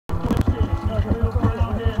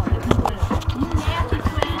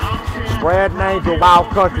Brad and Angel Wild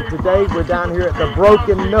Country. Today we're down here at the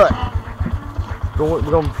Broken Nut. We're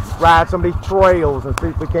going to ride some of these trails and see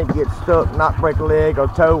if we can't get stuck, not break a leg or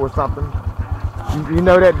toe or something. You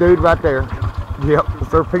know that dude right there? Yep,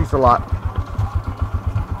 it's their piece a lot.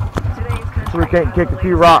 So we can't kick a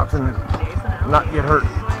few rocks and not get hurt.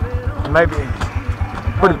 Maybe,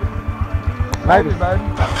 maybe,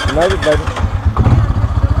 baby.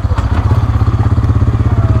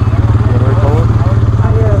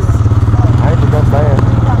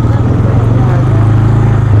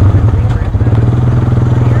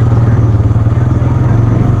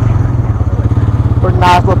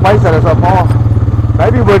 Nice little place that is up on.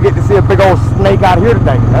 Maybe we'll get to see a big old snake out here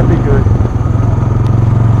today. That'd be good.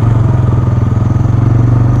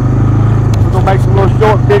 We're gonna make some little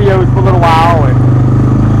short videos for a little while, and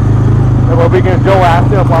then we'll be gonna enjoy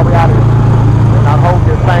ourselves while we're out here and not hold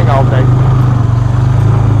this thing all day.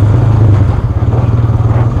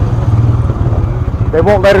 They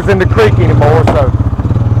won't let us in the creek anymore, so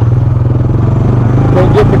can't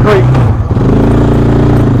get in the creek.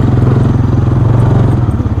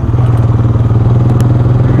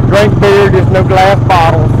 Drink beer, just no glass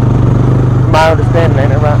bottles. My understanding,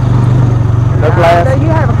 ain't it right? No glass. So you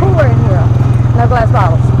have a cooler in here. No glass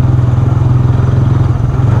bottles.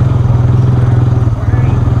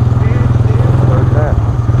 Where's that?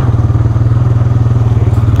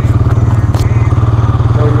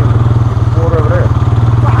 No, you water over there.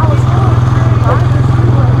 Well, I was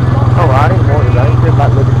Oh, I didn't want it. I didn't feel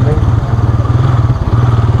like looking at me.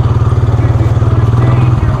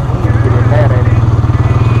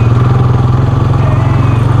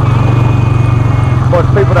 Bunch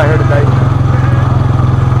of people down here today.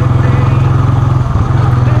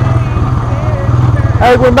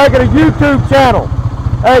 Hey, we're making a YouTube channel.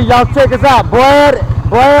 Hey, y'all check us out. Brad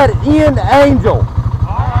N. Angel.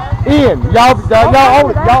 N. Y'all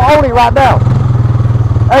own it right now.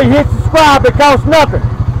 Hey, hit subscribe. It costs nothing.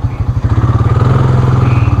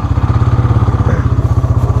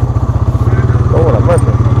 Lord, I must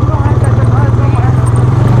have.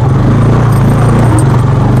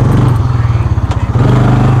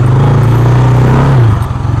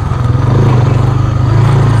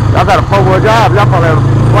 Y'all got a 4-wheel drive. Y'all probably have a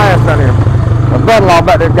class down here. My brother-in-law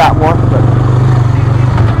bet they've got one. But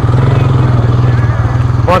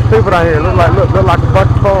bunch of people down here. Look like a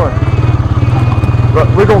bunch of fun. But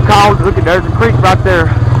we're gonna call. Look at there's a creek right there.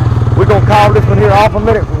 We're gonna call this one here off a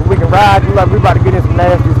minute. We can ride. We're about to get in some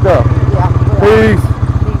nasty stuff. Yeah. Peace.